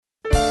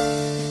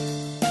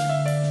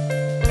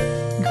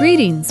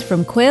Greetings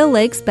from Quail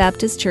Lakes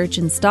Baptist Church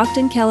in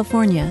Stockton,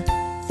 California.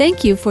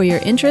 Thank you for your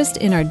interest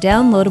in our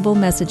downloadable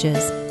messages.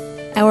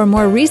 Our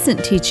more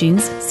recent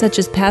teachings, such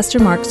as Pastor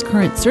Mark's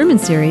current sermon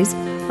series,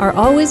 are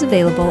always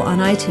available on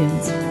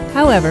iTunes.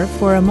 However,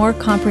 for a more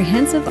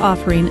comprehensive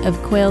offering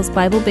of Quail's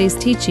Bible-based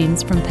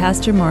teachings from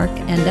Pastor Mark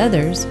and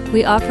others,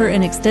 we offer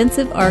an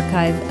extensive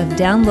archive of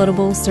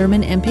downloadable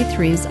sermon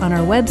MP3s on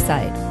our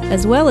website,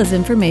 as well as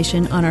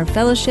information on our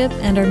fellowship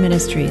and our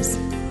ministries.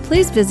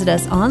 Please visit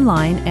us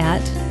online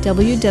at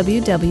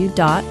www.qlbc.org.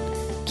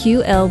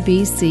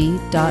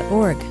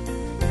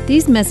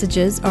 These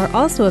messages are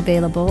also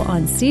available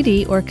on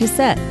CD or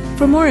cassette.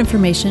 For more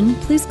information,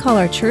 please call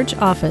our church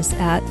office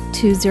at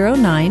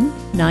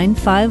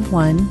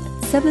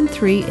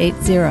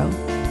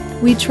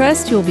 209-951-7380. We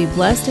trust you will be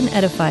blessed and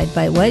edified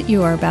by what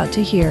you are about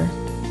to hear.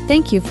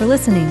 Thank you for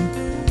listening.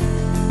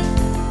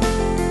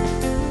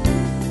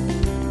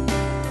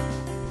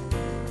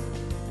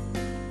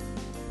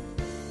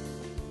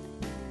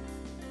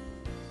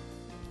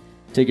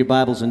 Take your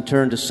Bibles and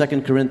turn to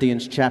 2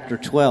 Corinthians chapter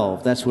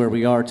 12. That's where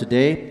we are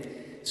today.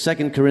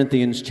 2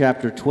 Corinthians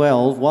chapter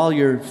 12. While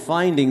you're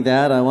finding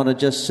that, I want to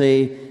just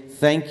say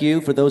thank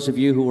you for those of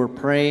you who were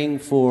praying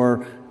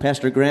for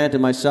Pastor Grant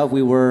and myself.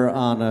 We were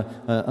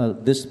on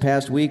this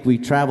past week, we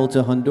traveled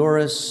to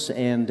Honduras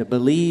and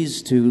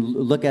Belize to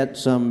look at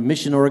some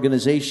mission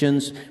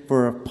organizations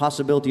for a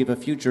possibility of a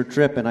future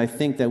trip, and I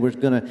think that we're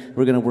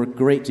gonna work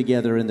great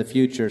together in the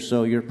future.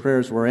 So your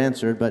prayers were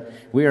answered, but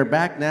we are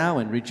back now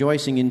and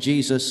rejoicing in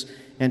Jesus.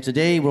 And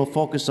today we'll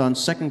focus on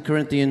 2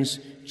 Corinthians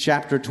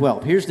chapter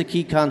 12. Here's the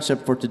key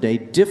concept for today.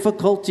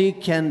 Difficulty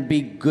can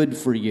be good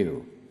for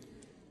you.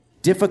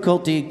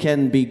 Difficulty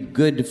can be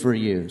good for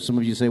you. Some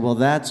of you say, well,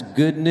 that's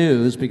good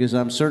news because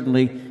I'm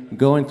certainly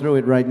going through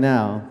it right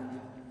now.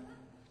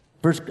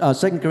 2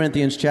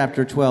 Corinthians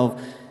chapter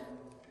 12.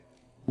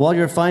 While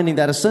you're finding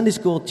that, a Sunday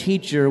school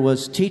teacher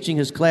was teaching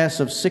his class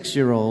of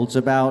 6-year-olds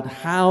about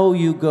how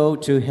you go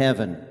to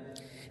heaven.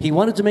 He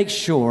wanted to make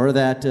sure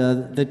that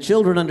the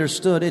children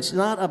understood it's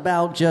not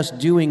about just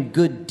doing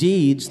good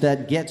deeds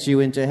that gets you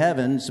into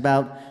heaven. It's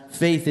about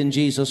faith in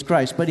Jesus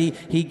Christ. But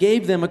he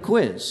gave them a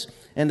quiz.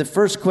 And the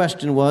first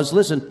question was,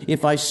 listen,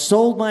 if I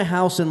sold my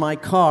house and my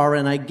car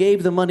and I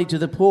gave the money to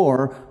the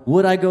poor,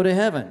 would I go to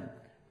heaven?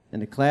 And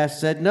the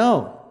class said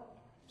no.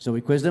 So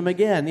we quizzed them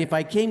again. If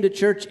I came to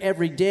church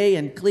every day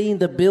and cleaned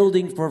the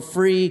building for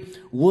free,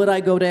 would I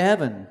go to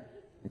heaven?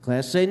 The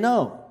class said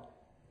no.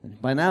 And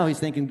by now he's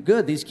thinking,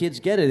 good, these kids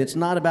get it. It's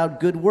not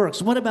about good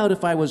works. What about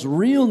if I was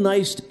real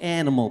nice to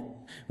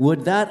animal?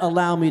 Would that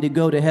allow me to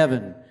go to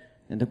heaven?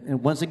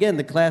 And once again,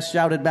 the class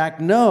shouted back,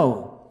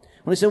 no.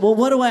 When he said, well,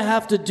 what do I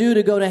have to do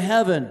to go to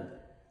heaven?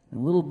 And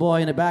a little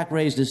boy in the back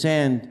raised his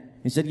hand.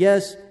 He said,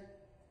 yes,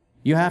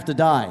 you have to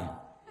die.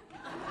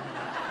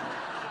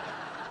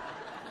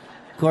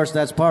 Of course,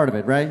 that's part of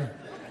it, right?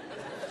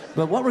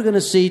 But what we're going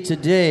to see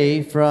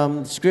today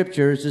from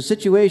Scripture is a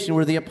situation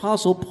where the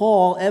Apostle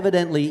Paul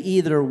evidently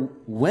either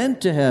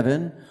went to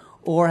heaven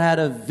or had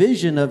a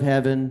vision of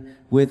heaven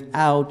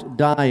without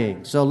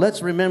dying. So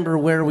let's remember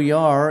where we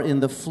are in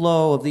the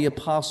flow of the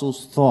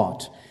Apostle's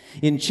thought.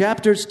 In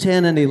chapters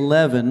 10 and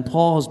 11,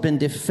 Paul has been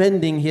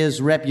defending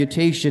his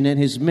reputation and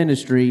his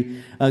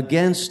ministry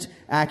against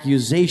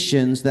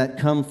accusations that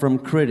come from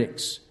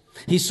critics.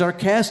 He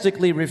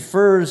sarcastically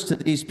refers to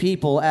these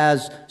people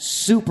as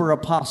super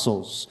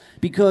apostles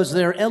because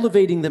they're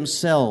elevating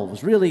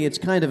themselves. Really, it's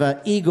kind of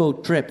an ego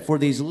trip for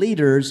these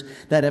leaders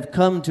that have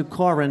come to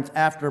Corinth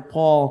after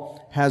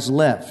Paul has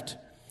left.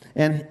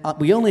 And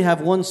we only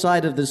have one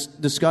side of this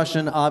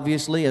discussion,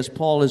 obviously, as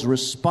Paul is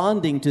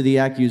responding to the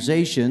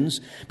accusations,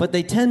 but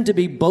they tend to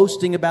be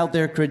boasting about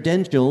their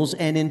credentials,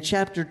 and in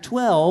chapter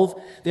 12,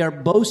 they are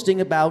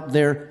boasting about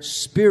their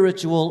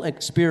spiritual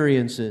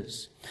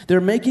experiences.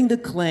 They're making the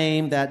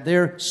claim that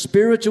their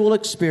spiritual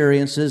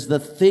experiences, the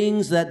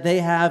things that they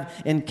have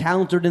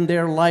encountered in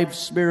their life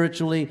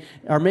spiritually,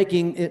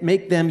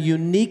 make them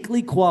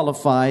uniquely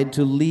qualified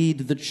to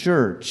lead the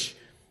church.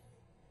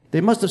 They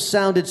must have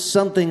sounded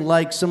something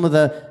like some of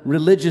the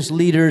religious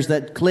leaders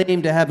that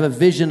claim to have a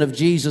vision of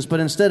Jesus, but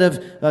instead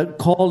of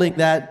calling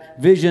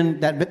that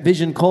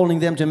vision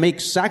calling them to make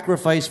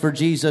sacrifice for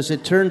Jesus,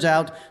 it turns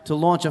out to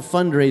launch a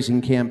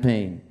fundraising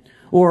campaign.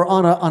 Or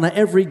on an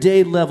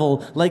everyday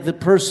level, like the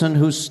person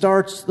who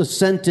starts the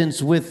sentence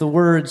with the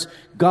words,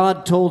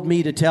 God told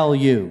me to tell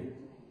you.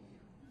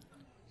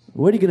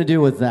 What are you going to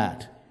do with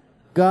that?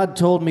 God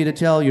told me to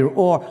tell you.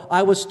 Or,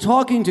 I was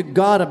talking to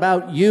God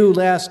about you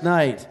last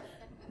night.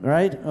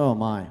 Right? Oh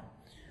my.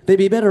 They'd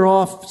be better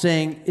off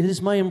saying, it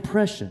is my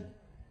impression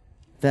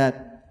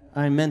that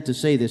I meant to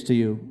say this to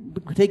you.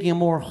 Taking a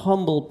more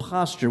humble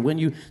posture. When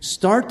you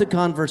start the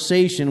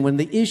conversation, when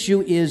the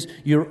issue is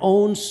your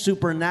own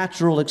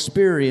supernatural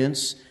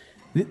experience,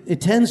 it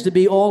tends to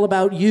be all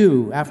about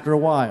you after a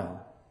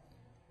while.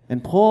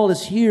 And Paul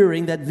is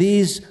hearing that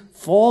these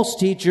false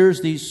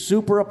teachers, these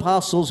super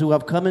apostles who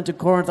have come into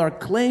Corinth are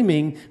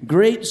claiming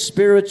great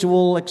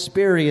spiritual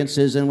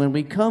experiences. And when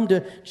we come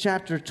to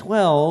chapter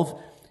 12,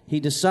 he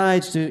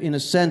decides to, in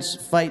a sense,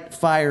 fight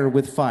fire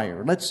with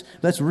fire.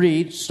 Let's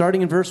read,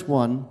 starting in verse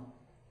 1.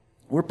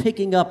 We're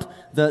picking up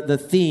the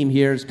theme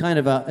here. It's kind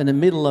of in the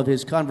middle of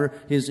his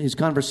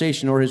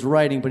conversation or his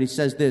writing, but he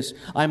says this: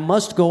 I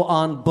must go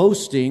on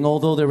boasting,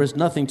 although there is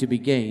nothing to be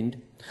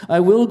gained.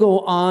 I will go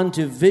on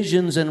to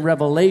visions and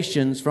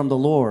revelations from the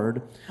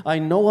Lord. I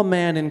know a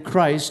man in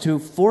Christ who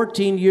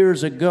 14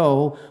 years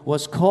ago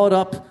was caught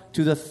up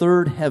to the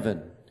third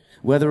heaven.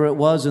 Whether it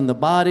was in the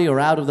body or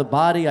out of the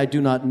body, I do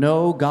not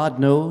know. God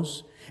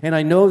knows. And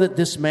I know that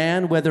this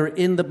man, whether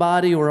in the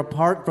body or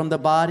apart from the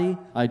body,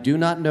 I do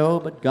not know,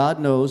 but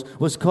God knows,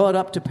 was caught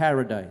up to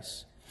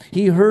paradise.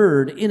 He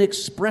heard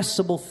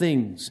inexpressible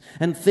things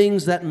and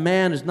things that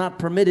man is not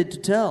permitted to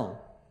tell.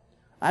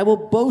 I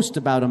will boast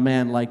about a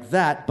man like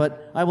that,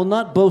 but I will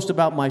not boast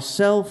about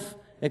myself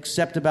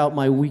except about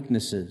my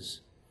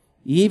weaknesses.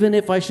 Even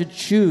if I should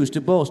choose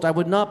to boast, I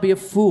would not be a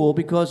fool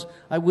because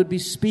I would be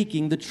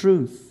speaking the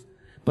truth.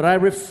 But I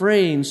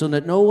refrain so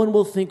that no one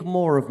will think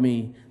more of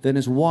me than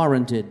is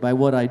warranted by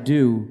what I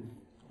do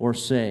or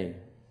say.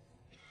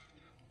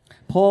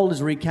 Paul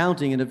is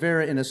recounting in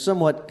a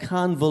somewhat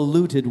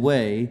convoluted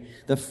way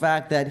the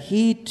fact that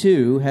he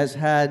too has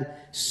had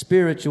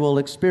spiritual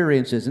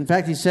experiences. In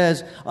fact, he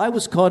says, I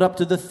was caught up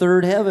to the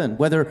third heaven.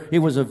 Whether it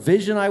was a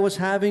vision I was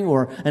having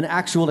or an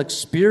actual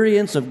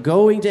experience of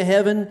going to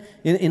heaven,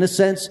 in a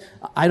sense,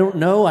 I don't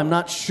know, I'm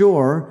not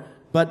sure.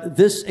 But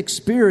this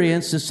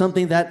experience is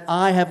something that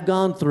I have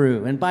gone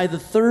through. And by the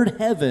third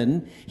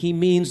heaven, he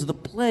means the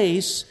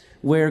place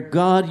where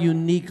God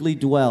uniquely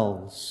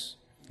dwells.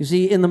 You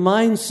see, in the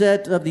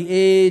mindset of the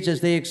age,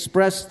 as they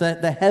express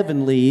the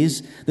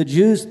heavenlies, the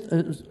Jews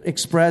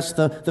express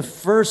the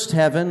first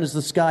heaven is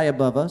the sky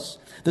above us.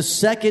 The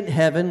second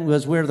heaven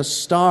was where the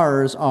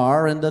stars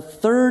are. And the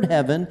third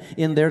heaven,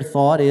 in their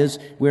thought, is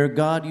where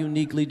God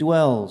uniquely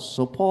dwells.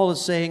 So Paul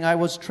is saying, I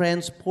was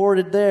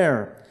transported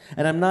there.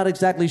 And I'm not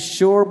exactly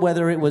sure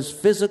whether it was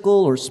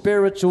physical or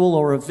spiritual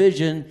or a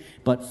vision,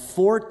 but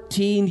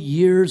 14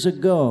 years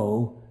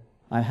ago,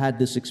 I had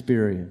this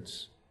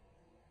experience.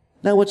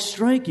 Now, what's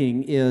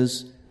striking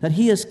is that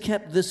he has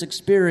kept this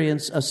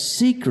experience a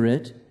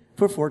secret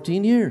for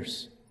 14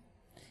 years.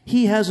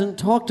 He hasn't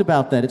talked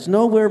about that. It's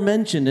nowhere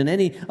mentioned in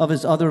any of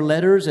his other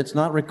letters. It's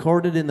not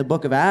recorded in the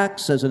book of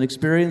Acts as an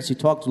experience he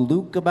talked to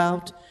Luke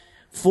about.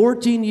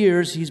 14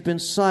 years he's been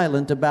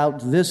silent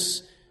about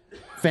this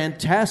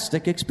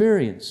fantastic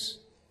experience.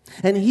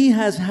 And he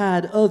has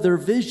had other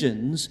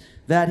visions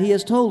that he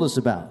has told us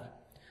about.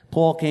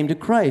 Paul came to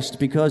Christ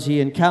because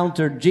he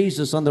encountered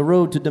Jesus on the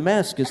road to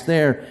Damascus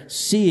there,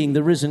 seeing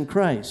the risen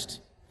Christ.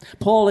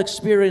 Paul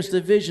experienced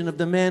a vision of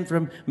the man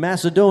from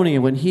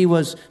Macedonia when he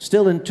was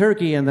still in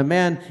Turkey, and the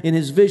man in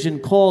his vision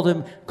called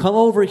him, come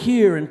over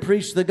here and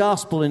preach the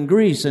gospel in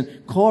Greece.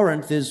 And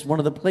Corinth is one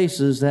of the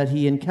places that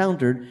he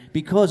encountered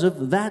because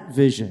of that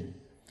vision.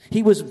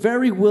 He was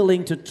very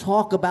willing to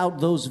talk about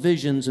those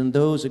visions and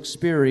those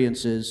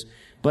experiences,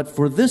 but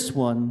for this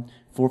one,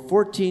 for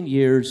 14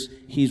 years,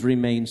 he's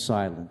remained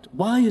silent.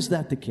 Why is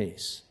that the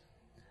case?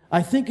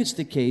 I think it's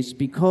the case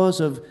because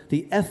of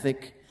the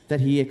ethic that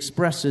he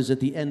expresses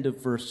at the end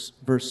of verse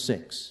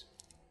 6.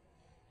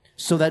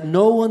 So that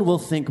no one will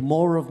think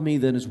more of me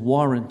than is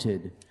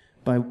warranted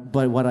by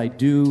what I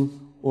do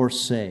or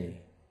say.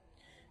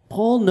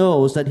 Paul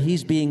knows that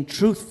he's being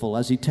truthful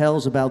as he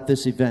tells about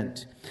this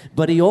event.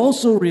 But he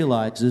also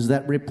realizes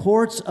that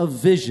reports of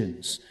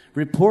visions,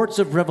 reports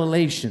of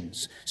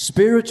revelations,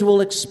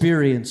 spiritual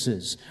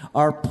experiences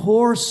are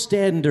poor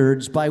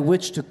standards by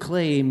which to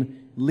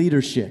claim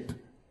leadership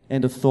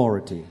and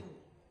authority.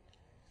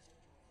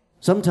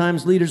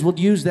 Sometimes leaders will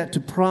use that to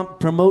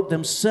promote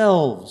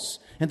themselves,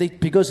 and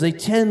because they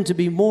tend to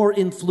be more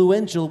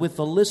influential with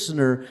the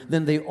listener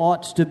than they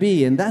ought to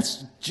be. And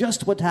that's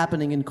just what's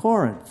happening in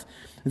Corinth.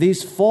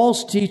 These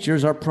false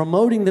teachers are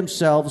promoting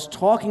themselves,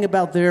 talking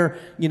about their,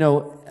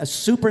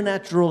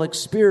 supernatural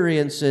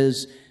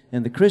experiences,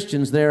 and the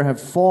Christians there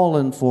have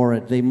fallen for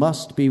it. They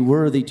must be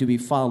worthy to be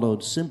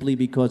followed simply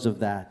because of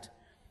that.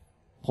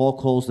 Paul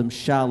calls them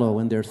shallow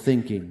in their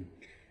thinking.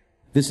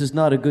 This is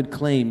not a good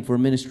claim for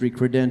ministry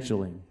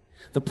credentialing.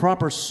 The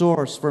proper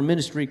source for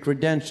ministry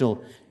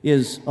credential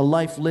is a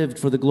life lived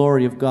for the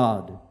glory of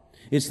God.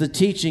 It's the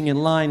teaching in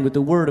line with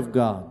the Word of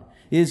God.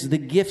 Is the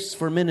gifts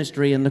for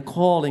ministry and the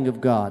calling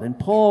of God. And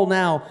Paul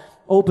now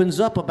opens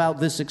up about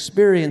this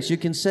experience, you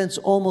can sense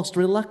almost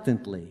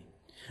reluctantly.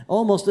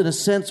 Almost in a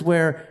sense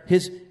where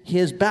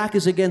his back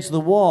is against the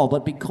wall,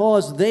 but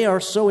because they are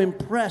so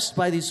impressed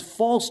by these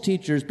false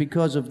teachers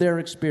because of their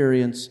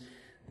experience,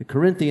 the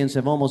Corinthians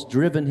have almost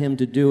driven him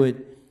to do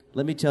it.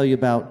 Let me tell you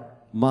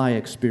about my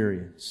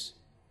experience.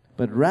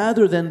 But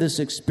rather than this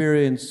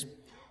experience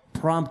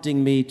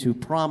prompting me to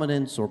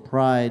prominence or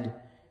pride,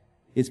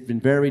 it's been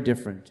very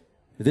different.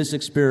 This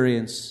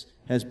experience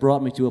has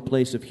brought me to a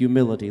place of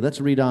humility. Let's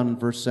read on in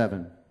verse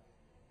 7.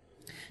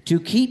 To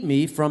keep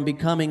me from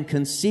becoming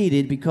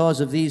conceited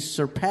because of these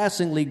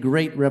surpassingly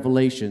great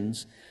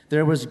revelations,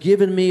 there was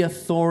given me a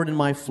thorn in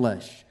my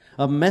flesh,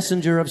 a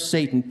messenger of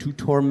Satan to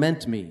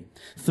torment me.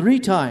 3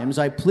 times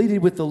I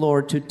pleaded with the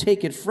Lord to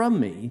take it from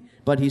me,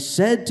 but he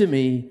said to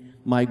me,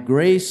 my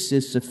grace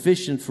is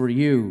sufficient for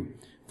you,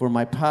 for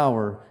my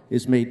power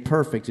is made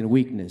perfect in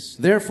weakness.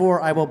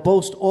 Therefore, I will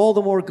boast all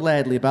the more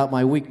gladly about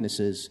my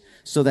weaknesses,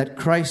 so that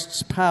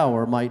Christ's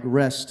power might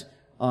rest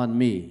on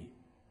me.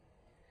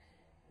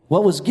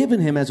 What was given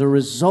him as a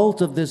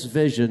result of this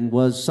vision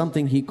was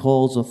something he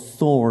calls a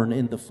thorn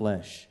in the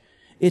flesh.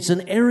 It's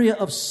an area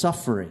of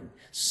suffering,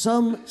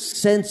 some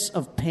sense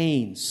of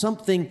pain,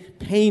 something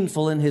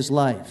painful in his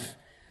life,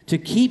 to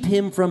keep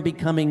him from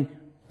becoming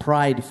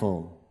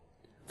prideful.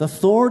 The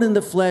thorn in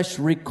the flesh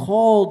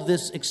recalled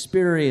this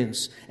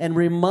experience and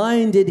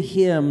reminded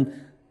him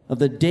of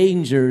the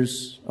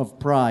dangers of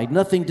pride.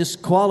 Nothing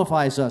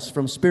disqualifies us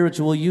from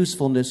spiritual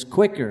usefulness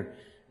quicker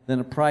than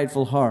a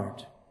prideful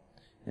heart.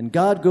 And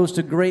God goes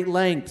to great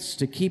lengths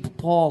to keep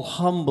Paul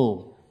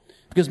humble,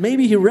 because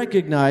maybe he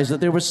recognized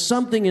that there was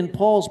something in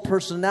Paul's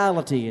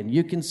personality, and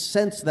you can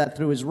sense that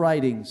through his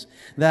writings,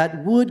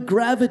 that would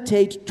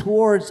gravitate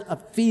towards a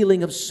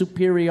feeling of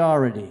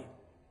superiority.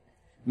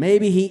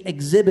 Maybe he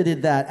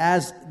exhibited that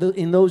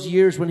in those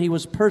years when he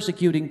was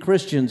persecuting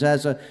Christians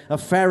as a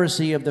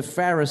Pharisee of the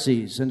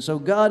Pharisees. And so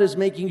God is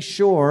making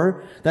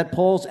sure that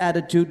Paul's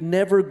attitude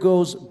never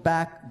goes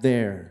back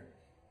there.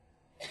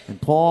 And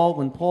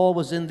when Paul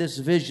was in this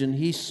vision,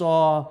 he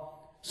saw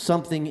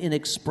something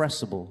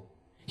inexpressible.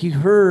 He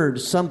heard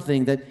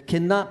something that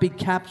cannot be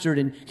captured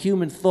in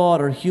human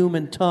thought or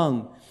human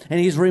tongue. And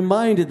he's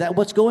reminded that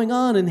what's going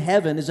on in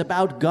heaven is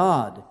about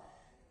God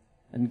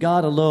and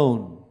God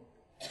alone.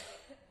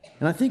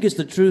 And I think it's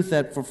the truth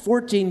that for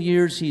 14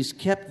 years he's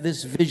kept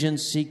this vision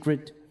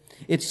secret.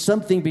 It's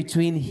something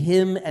between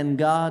him and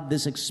God,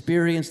 this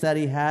experience that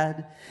he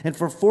had. And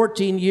for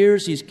 14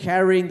 years he's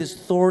carrying this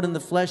thorn in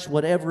the flesh,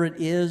 whatever it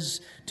is,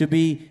 to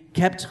be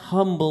kept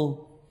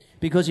humble,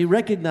 because he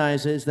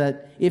recognizes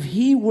that if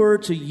he were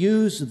to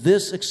use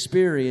this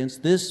experience,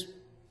 this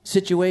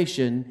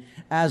situation,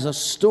 as a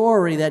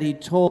story that he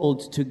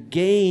told to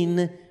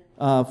gain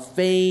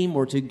fame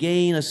or to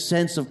gain a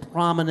sense of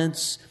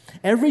prominence,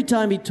 every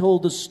time he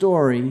told the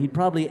story, he'd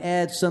probably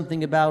add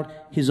something about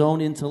his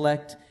own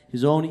intellect,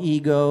 his own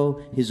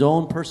ego, his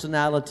own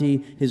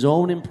personality, his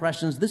own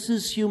impressions. This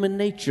is human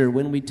nature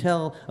when we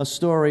tell a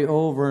story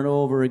over and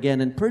over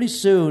again. And pretty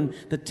soon,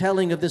 the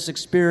telling of this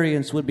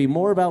experience would be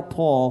more about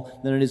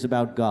Paul than it is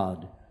about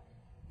God.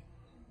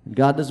 And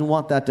God doesn't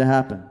want that to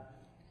happen.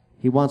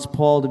 He wants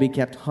Paul to be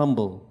kept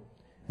humble.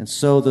 And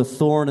so the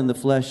thorn in the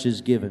flesh is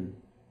given.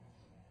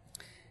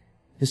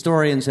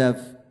 Historians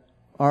have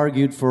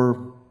argued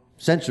for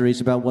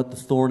centuries about what the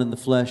thorn in the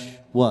flesh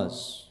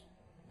was.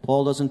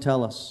 Paul doesn't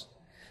tell us.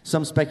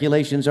 Some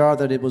speculations are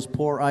that it was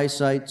poor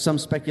eyesight. Some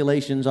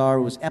speculations are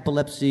it was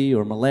epilepsy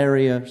or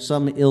malaria,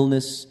 some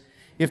illness.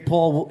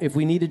 If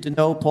we needed to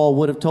know, Paul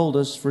would have told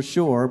us for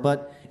sure,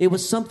 but it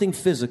was something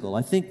physical.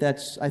 I think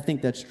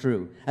that's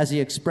true, as he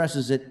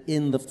expresses it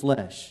in the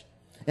flesh.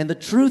 And the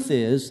truth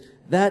is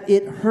that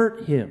it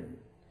hurt him.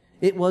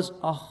 It was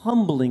a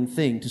humbling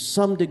thing to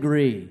some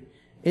degree.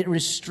 It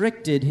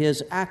restricted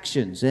his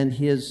actions and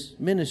his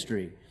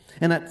ministry.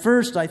 And at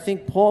first, I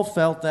think Paul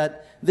felt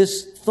that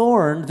this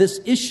thorn, this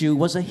issue,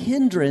 was a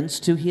hindrance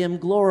to him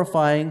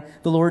glorifying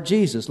the Lord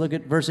Jesus. Look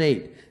at verse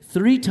 8.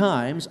 3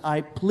 times I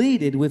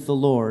pleaded with the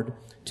Lord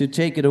to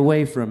take it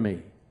away from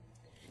me.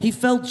 He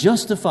felt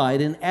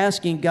justified in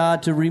asking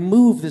God to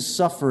remove this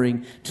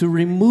suffering, to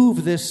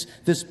remove this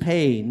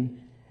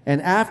pain.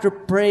 And after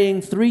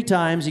praying 3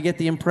 times, you get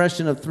the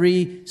impression of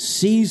 3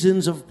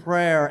 seasons of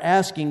prayer,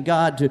 asking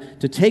God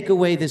to take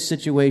away this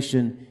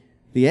situation.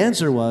 The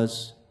answer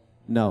was,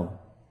 no.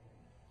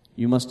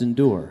 You must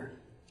endure.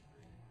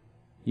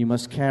 You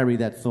must carry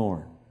that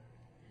thorn.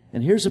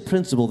 And here's a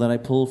principle that I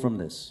pull from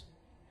this.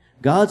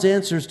 God's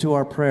answers to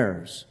our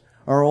prayers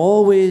are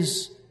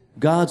always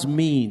God's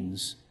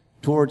means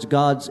towards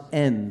God's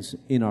ends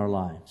in our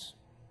lives.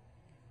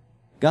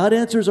 God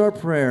answers our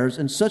prayers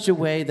in such a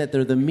way that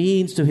they're the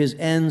means to his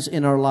ends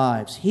in our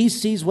lives. He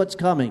sees what's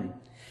coming.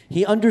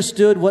 He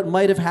understood what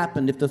might have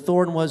happened if the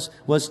thorn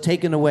was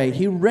taken away.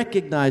 He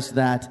recognized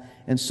that,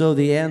 and so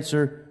the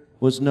answer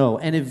was no.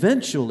 And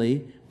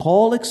eventually,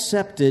 Paul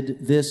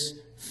accepted this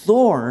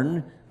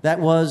thorn that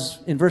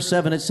was, in verse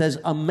 7, it says,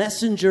 a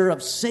messenger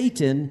of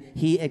Satan.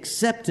 He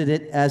accepted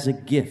it as a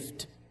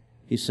gift.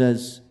 He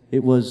says,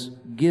 it was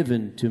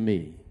given to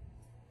me.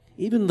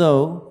 Even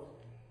though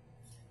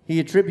he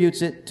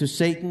attributes it to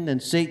Satan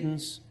and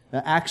Satan's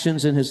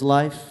actions in his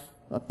life,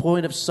 a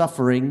point of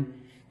suffering,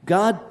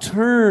 God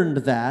turned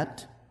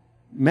that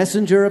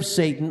messenger of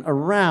Satan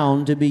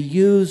around to be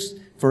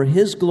used for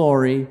his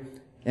glory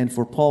and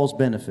for Paul's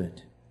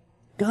benefit.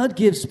 God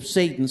gives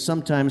Satan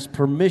sometimes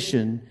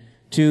permission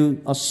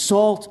to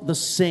assault the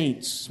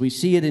saints. We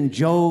see it in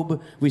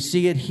Job. We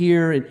see it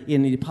here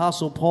in the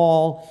Apostle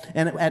Paul.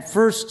 And at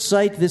first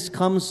sight, this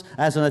comes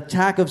as an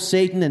attack of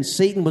Satan, and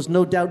Satan was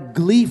no doubt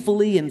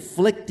gleefully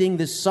inflicting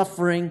this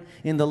suffering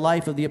in the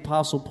life of the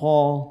Apostle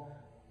Paul.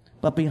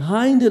 But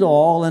behind it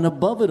all and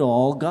above it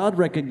all, God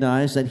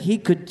recognized that he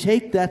could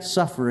take that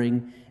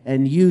suffering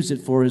and use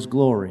it for his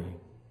glory.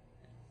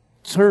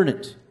 Turn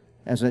it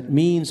as a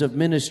means of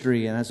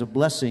ministry and as a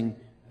blessing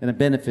and a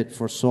benefit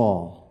for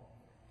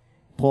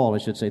Paul, I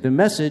should say. The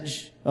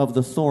message of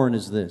the thorn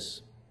is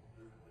this: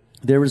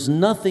 there is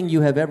nothing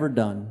you have ever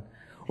done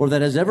or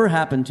that has ever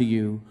happened to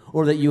you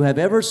or that you have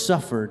ever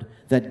suffered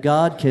that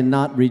God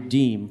cannot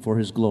redeem for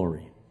his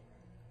glory.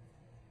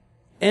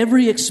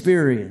 Every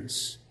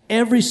experience,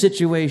 every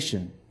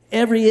situation,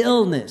 every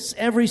illness,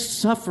 every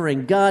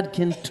suffering, God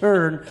can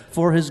turn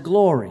for his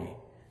glory.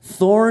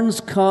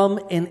 Thorns come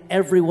in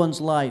everyone's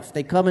life.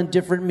 They come in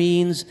different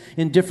means,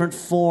 in different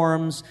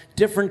forms,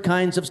 different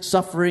kinds of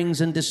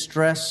sufferings and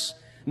distress.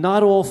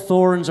 Not all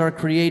thorns are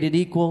created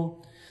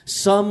equal.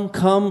 Some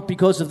come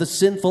because of the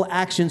sinful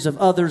actions of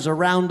others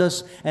around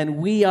us, and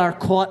we are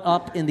caught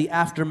up in the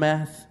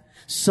aftermath.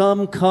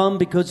 Some come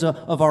because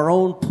of our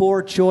own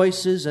poor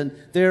choices, and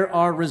there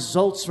are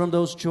results from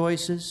those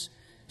choices.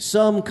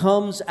 Some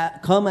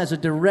come as a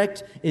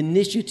direct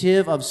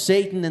initiative of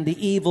Satan and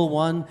the evil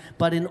one,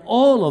 but in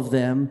all of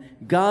them,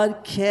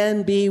 God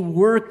can be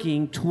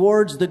working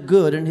towards the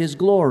good and his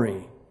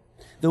glory.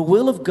 The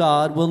will of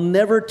God will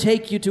never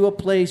take you to a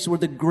place where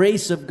the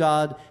grace of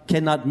God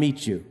cannot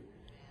meet you.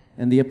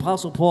 And the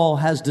Apostle Paul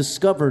has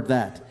discovered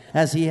that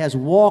as he has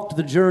walked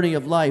the journey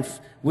of life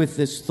with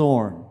this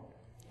thorn.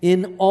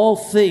 In all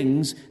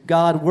things,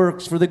 God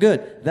works for the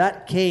good.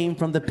 That came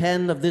from the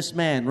pen of this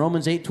man,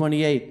 Romans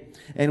 8:28.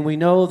 And we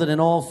know that in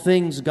all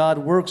things, God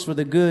works for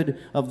the good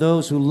of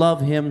those who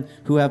love him,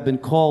 who have been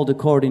called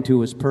according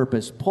to his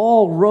purpose.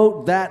 Paul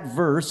wrote that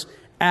verse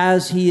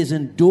as he is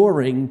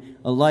enduring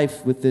a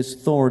life with this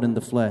thorn in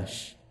the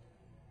flesh.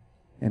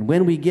 And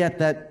when we get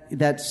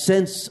that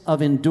sense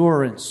of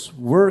endurance,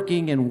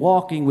 working and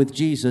walking with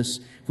Jesus,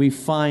 we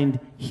find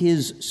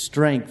his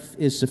strength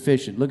is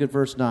sufficient. Look at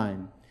verse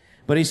 9.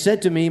 But he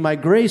said to me, my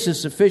grace is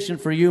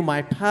sufficient for you.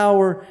 My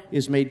power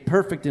is made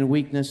perfect in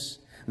weakness.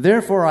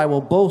 Therefore, I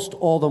will boast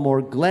all the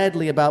more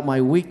gladly about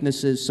my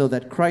weaknesses so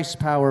that Christ's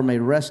power may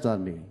rest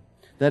on me.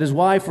 That is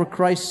why, for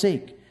Christ's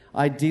sake,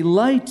 I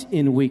delight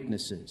in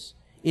weaknesses,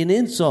 in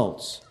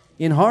insults,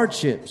 in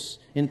hardships,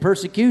 in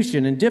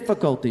persecution, in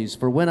difficulties.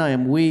 For when I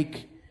am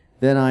weak,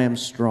 then I am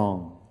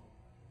strong.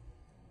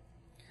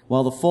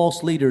 While the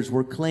false leaders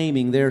were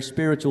claiming their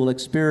spiritual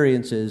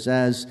experiences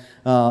as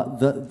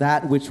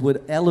that which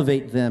would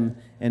elevate them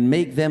and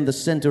make them the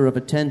center of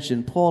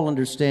attention, Paul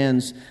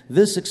understands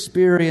this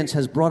experience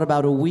has brought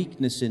about a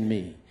weakness in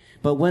me.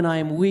 But when I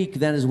am weak,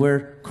 that is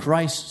where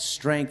Christ's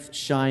strength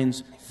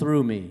shines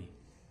through me.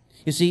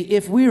 You see,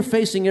 if we are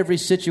facing every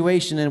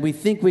situation and we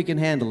think we can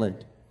handle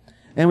it,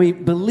 and we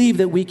believe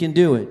that we can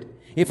do it,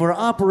 if we're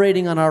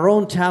operating on our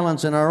own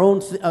talents and our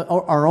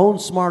own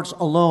smarts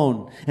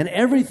alone, and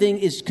everything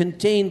is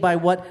contained by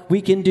what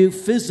we can do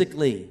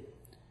physically,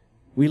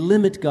 we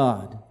limit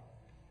God.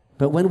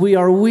 But when we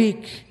are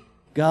weak,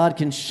 God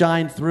can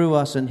shine through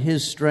us and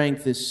his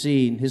strength is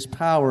seen. His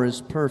power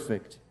is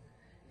perfect.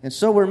 And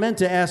so we're meant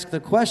to ask the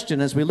question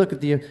as we look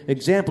at the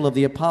example of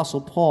the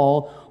Apostle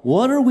Paul,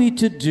 what are we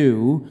to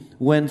do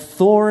when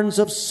thorns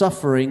of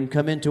suffering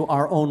come into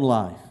our own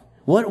life?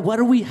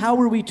 How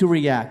are we to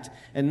react?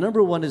 And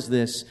number one is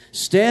this: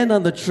 stand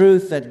on the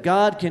truth that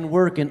God can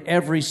work in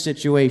every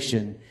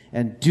situation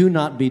and do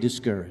not be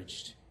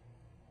discouraged.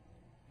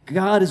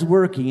 God is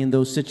working in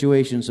those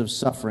situations of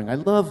suffering. I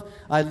love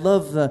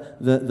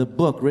the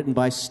book written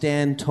by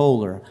Stan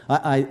Toller.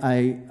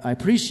 I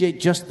appreciate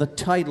just the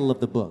title of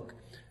the book.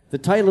 The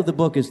title of the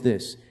book is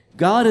this: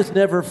 God has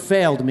never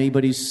failed me,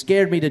 but he's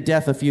scared me to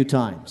death a few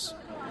times.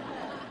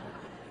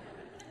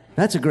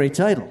 That's a great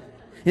title.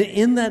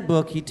 In that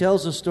book, he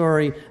tells a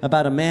story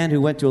about a man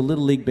who went to a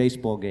Little League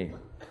baseball game.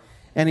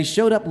 And he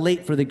showed up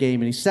late for the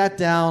game, and he sat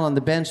down on the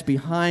bench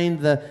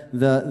behind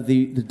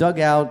the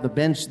dugout, the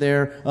bench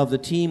there of the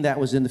team that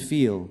was in the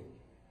field.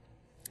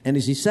 And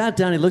as he sat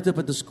down, he looked up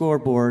at the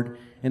scoreboard,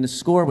 and the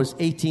score was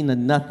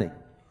 18-0.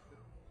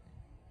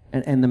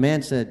 And the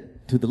man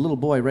said to the little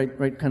boy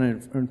right kind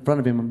of in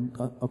front of him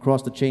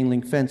across the chain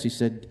link fence, he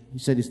said,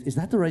 is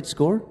that the right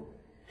score?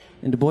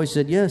 And the boy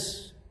said,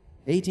 yes,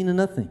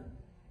 18-0.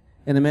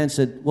 And the man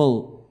said,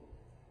 well,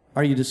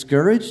 are you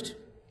discouraged?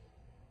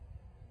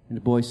 And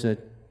the boy said,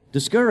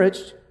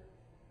 discouraged?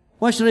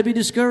 Why should I be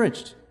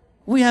discouraged?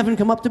 We haven't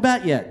come up to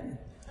bat yet.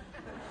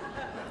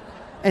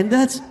 And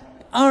that's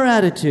our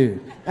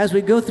attitude as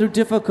we go through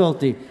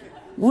difficulty.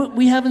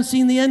 We haven't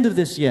seen the end of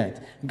this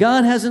yet.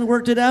 God hasn't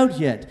worked it out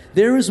yet.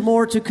 There is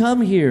more to come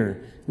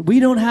here.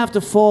 We don't have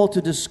to fall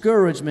to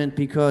discouragement,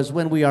 because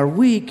when we are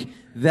weak,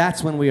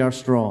 that's when we are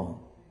strong.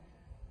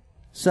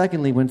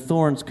 Secondly, when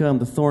thorns come,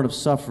 the thorn of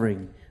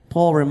suffering,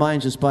 Paul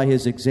reminds us by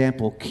his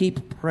example,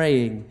 keep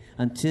praying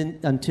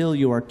until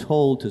you are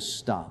told to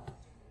stop.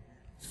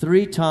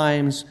 3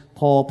 times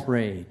Paul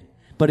prayed,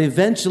 but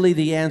eventually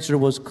the answer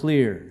was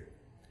clear.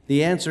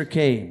 The answer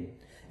came.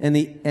 And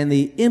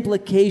the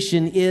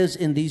implication is,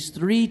 in these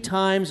 3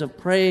 times of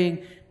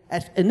praying,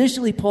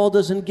 Initially, Paul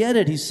doesn't get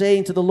it. He's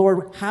saying to the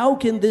Lord, how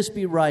can this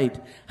be right?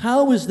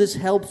 How is this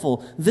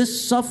helpful?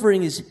 This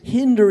suffering is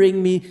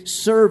hindering me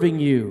serving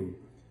you.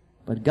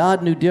 But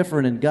God knew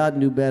different and God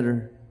knew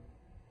better.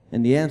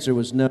 And the answer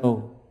was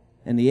no.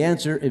 And the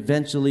answer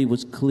eventually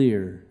was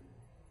clear.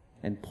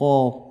 And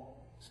Paul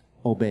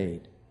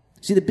obeyed.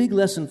 See, the big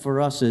lesson for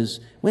us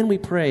is when we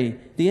pray,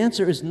 the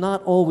answer is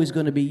not always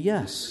going to be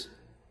yes.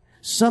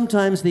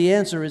 Sometimes the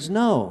answer is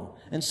no.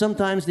 And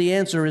sometimes the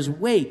answer is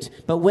wait.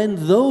 But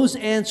when those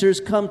answers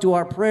come to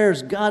our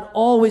prayers, God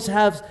always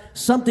has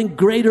something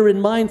greater in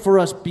mind for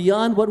us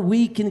beyond what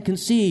we can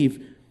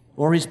conceive.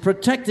 Or He's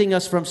protecting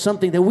us from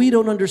something that we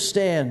don't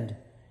understand.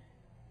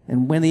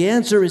 And when the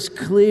answer is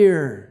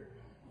clear,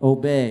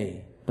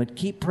 obey. But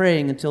keep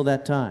praying until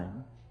that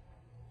time.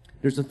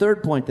 There's a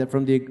third point that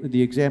from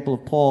the example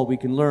of Paul we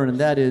can learn, and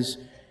that is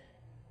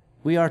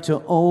we are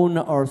to own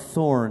our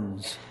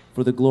thorns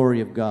for the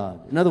glory of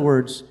God. In other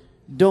words,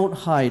 don't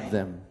hide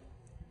them.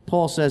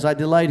 Paul says, I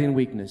delight in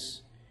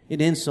weakness, in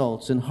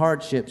insults, in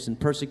hardships, in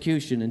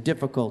persecution, in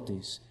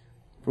difficulties.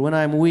 For when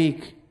I am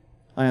weak,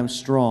 I am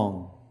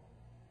strong.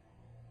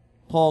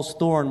 Paul's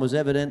thorn was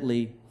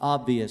evidently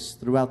obvious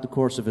throughout the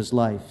course of his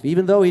life.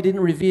 Even though he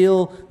didn't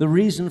reveal the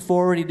reason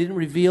for it, he didn't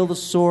reveal the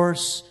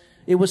source,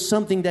 it was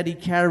something that he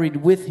carried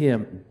with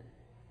him.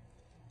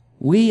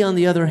 We, on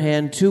the other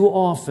hand, too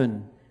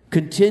often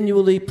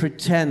continually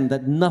pretend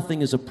that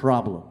nothing is a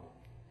problem.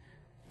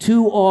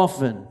 Too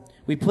often,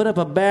 we put up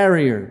a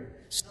barrier,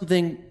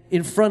 something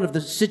in front of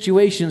the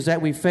situations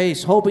that we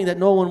face, hoping that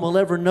no one will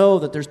ever know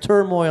that there's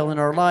turmoil in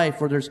our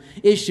life or there's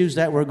issues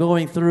that we're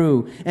going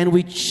through. And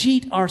we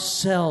cheat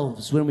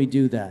ourselves when we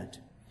do that.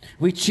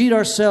 We cheat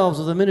ourselves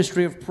of the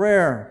ministry of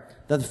prayer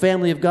that the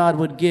family of God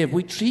would give.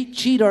 We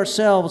cheat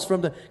ourselves from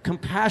the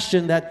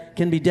compassion that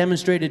can be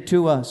demonstrated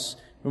to us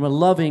from a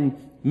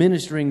loving,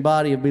 ministering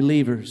body of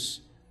believers.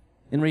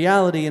 In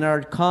reality, in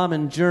our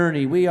common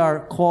journey, we are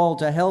called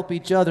to help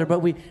each other, but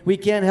we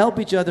can't help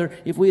each other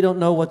if we don't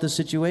know what the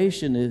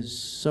situation is.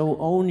 So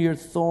own your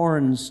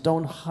thorns.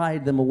 Don't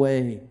hide them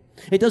away.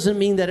 It doesn't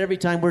mean that every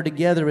time we're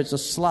together it's a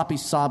sloppy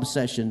sob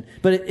session,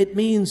 but it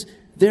means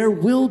there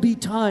will be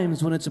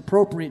times when it's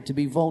appropriate to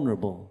be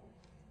vulnerable.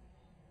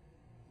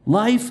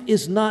 Life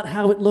is not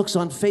how it looks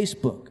on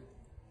Facebook,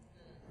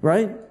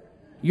 right?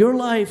 Your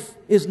life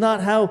is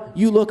not how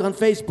you look on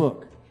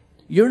Facebook.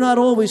 You're not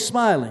always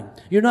smiling.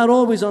 You're not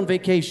always on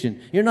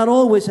vacation. You're not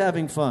always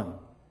having fun.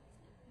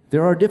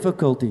 There are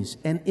difficulties.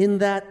 And in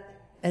that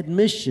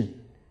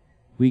admission,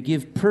 we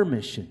give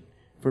permission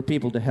for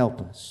people to help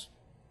us.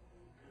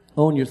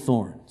 Own your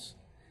thorns.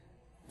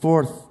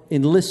 Fourth,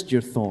 enlist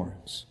your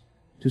thorns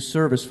to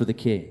service for the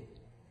King.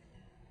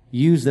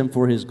 Use them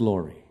for His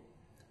glory.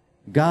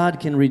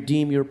 God can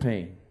redeem your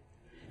pain.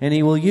 And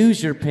He will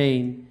use your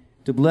pain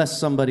to bless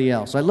somebody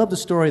else. I love the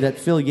story that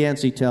Phil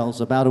Yancey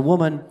tells about a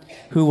woman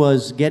who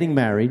was getting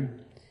married.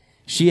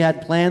 She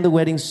had planned the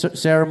wedding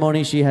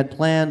ceremony. She had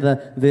planned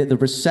the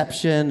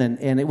reception,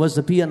 and it was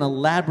to be an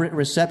elaborate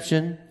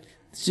reception.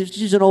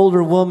 She's an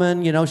older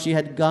woman, you know, she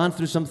had gone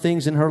through some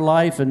things in her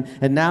life,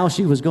 and now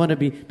she was going to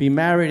be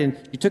married, and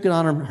she took it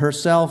on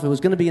herself. It was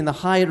going to be in the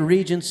Hyatt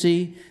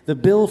Regency. The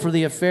bill for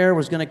the affair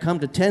was going to come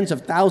to tens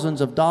of thousands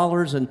of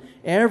dollars, and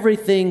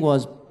everything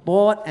was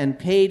bought and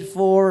paid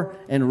for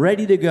and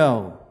ready to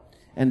go.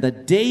 And the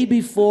day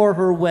before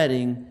her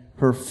wedding,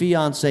 her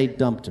fiancé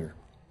dumped her.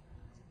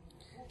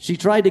 She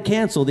tried to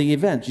cancel the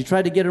event. She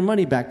tried to get her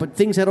money back, but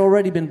things had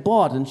already been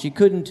bought and she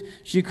couldn't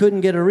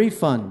get a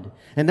refund.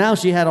 And now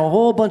she had a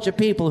whole bunch of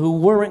people who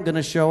weren't going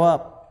to show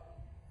up.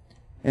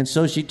 And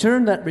so she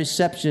turned that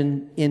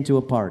reception into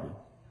a party.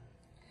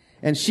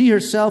 And she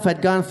herself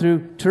had gone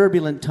through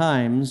turbulent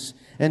times,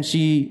 and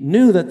she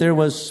knew that there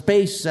was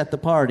space at the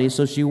party,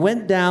 so she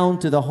went down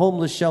to the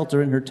homeless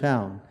shelter in her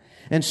town.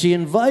 And she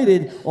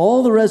invited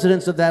all the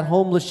residents of that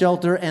homeless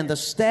shelter and the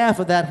staff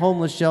of that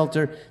homeless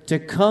shelter to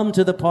come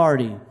to the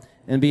party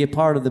and be a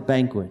part of the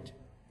banquet.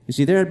 You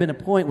see, there had been a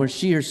point where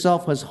she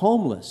herself was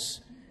homeless,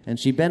 and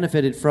she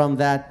benefited from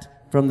that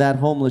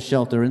homeless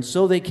shelter. And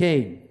so they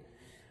came.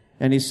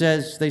 And he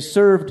says they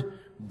served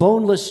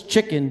boneless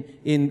chicken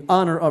in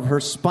honor of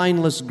her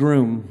spineless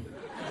groom.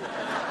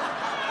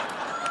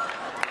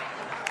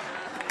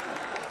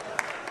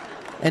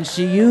 And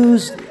she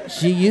used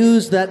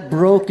that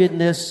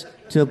brokenness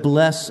to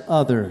bless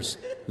others.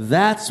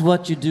 That's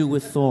what you do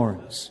with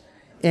thorns.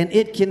 And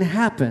it can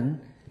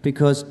happen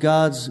because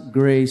God's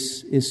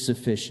grace is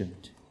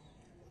sufficient.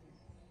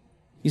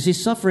 You see,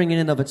 suffering in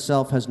and of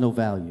itself has no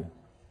value.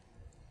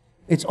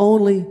 It's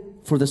only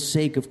for the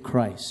sake of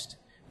Christ.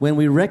 When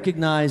we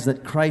recognize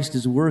that Christ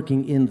is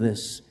working in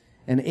this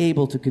and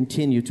able to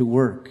continue to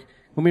work.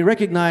 When we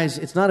recognize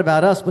it's not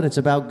about us, but it's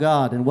about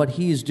God and what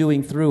He is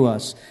doing through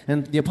us.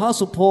 And the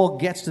Apostle Paul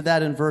gets to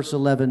that in verse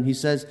 11. He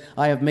says,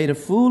 I have made a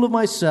fool of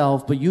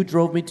myself, but you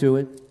drove me to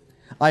it.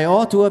 I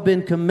ought to have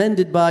been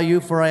commended by you,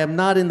 for I am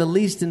not in the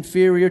least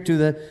inferior to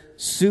the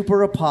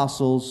super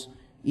apostles,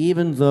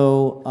 even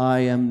though I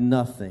am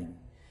nothing.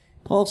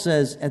 Paul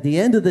says, at the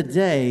end of the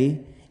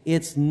day,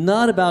 It's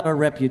not about our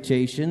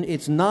reputation.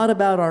 It's not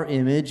about our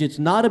image. It's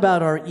not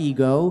about our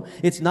ego.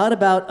 It's not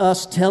about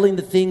us telling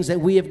the things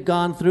that we have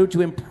gone through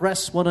to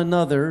impress one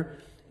another.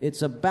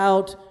 It's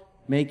about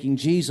making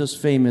Jesus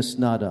famous,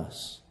 not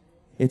us.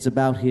 It's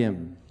about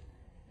Him.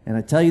 And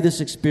I tell you this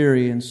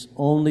experience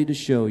only to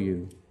show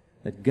you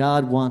that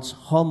God wants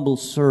humble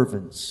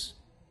servants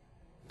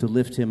to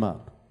lift Him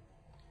up.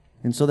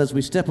 And so as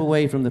we step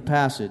away from the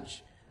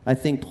passage, I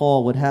think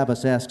Paul would have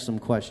us ask some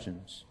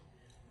questions.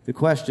 The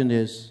question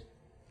is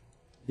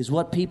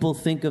what people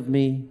think of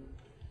me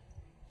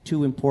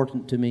too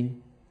important to me?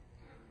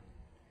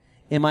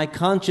 Am I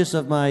conscious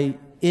of my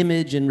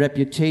image and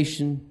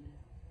reputation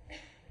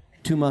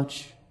too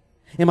much?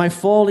 Am I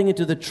falling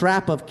into the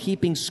trap of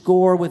keeping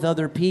score with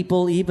other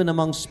people, even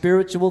among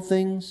spiritual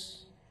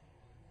things?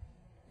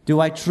 Do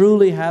I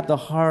truly have the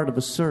heart of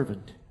a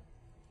servant?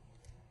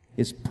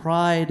 Is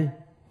pride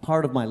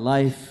part of my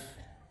life?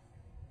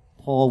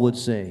 Paul would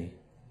say,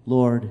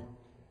 Lord,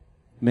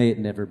 may it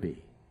never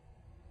be.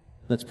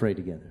 Let's pray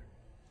together.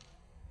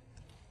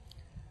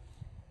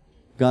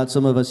 God,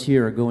 some of us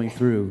here are going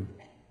through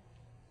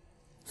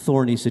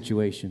thorny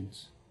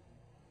situations,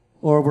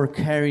 or we're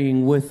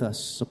carrying with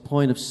us a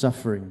point of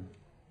suffering.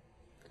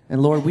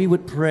 And Lord, we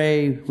would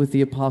pray with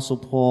the Apostle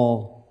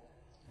Paul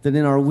that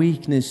in our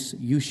weakness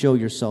you show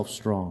yourself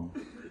strong.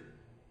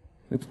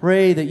 We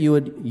pray that you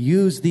would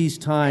use these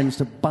times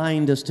to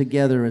bind us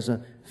together as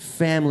a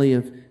family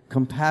of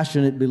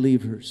compassionate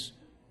believers.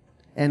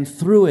 And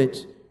through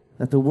it,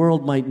 that the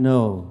world might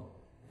know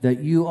that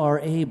you are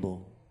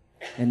able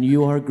and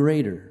you are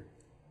greater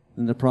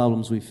than the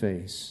problems we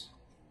face.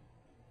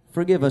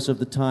 Forgive us of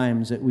the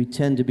times that we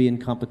tend to be in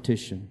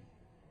competition.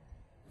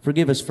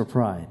 Forgive us for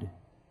pride.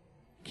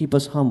 Keep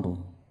us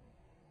humble.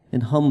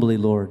 And humbly,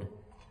 Lord,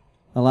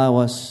 allow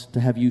us to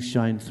have you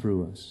shine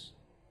through us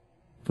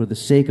for the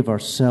sake of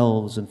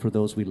ourselves and for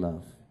those we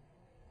love.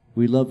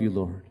 We love you,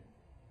 Lord.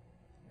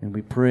 And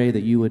we pray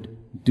that you would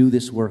do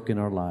this work in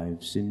our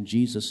lives. In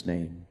Jesus'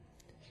 name,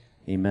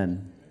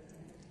 amen.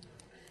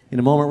 In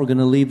a moment, we're going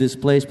to leave this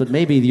place, but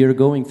maybe you're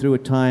going through a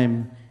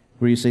time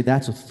where you say,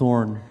 that's a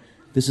thorn.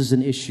 This is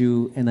an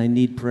issue, and I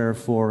need prayer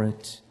for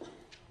it.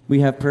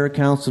 We have prayer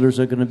counselors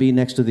that are going to be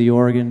next to the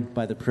organ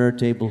by the prayer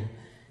table.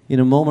 In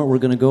a moment, we're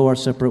going to go our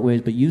separate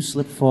ways, but you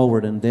slip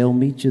forward, and they'll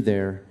meet you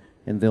there,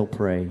 and they'll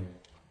pray.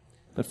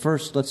 But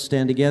first, let's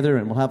stand together,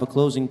 and we'll have a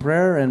closing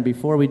prayer, and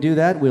before we do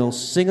that, we'll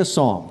sing a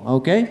song,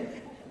 okay?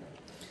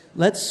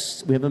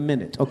 We have a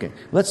minute. Okay,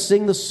 let's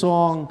sing the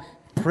song,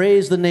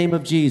 Praise the Name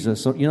of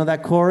Jesus. So, you know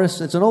that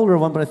chorus? It's an older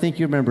one, but I think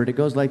you remember it. It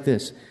goes like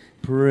this.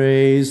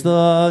 Praise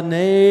the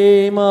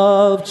name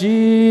of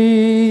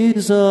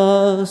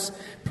Jesus.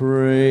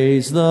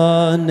 Praise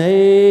the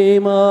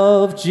name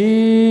of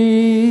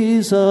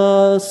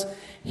Jesus.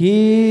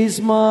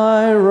 He's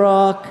my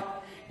rock.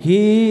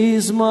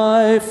 He's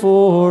my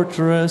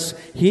fortress.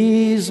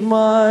 He's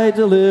my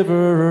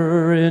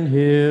deliverer. In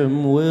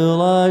Him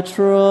will I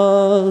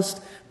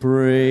trust.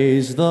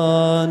 Praise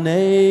the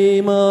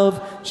name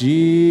of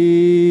Jesus.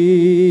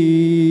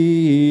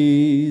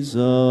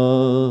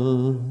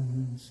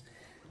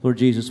 Lord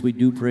Jesus, we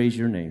do praise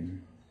your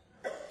name.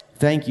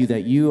 Thank you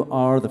that you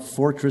are the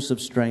fortress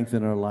of strength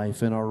in our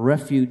life and our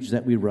refuge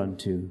that we run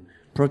to.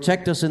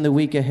 Protect us in the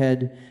week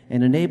ahead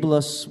and enable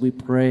us, we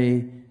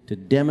pray, to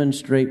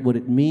demonstrate what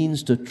it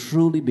means to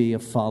truly be a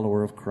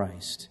follower of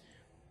Christ.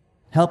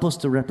 Help us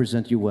to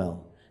represent you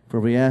well,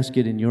 for we ask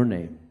it in your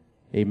name.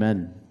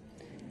 Amen.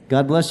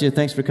 God bless you.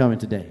 Thanks for coming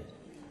today.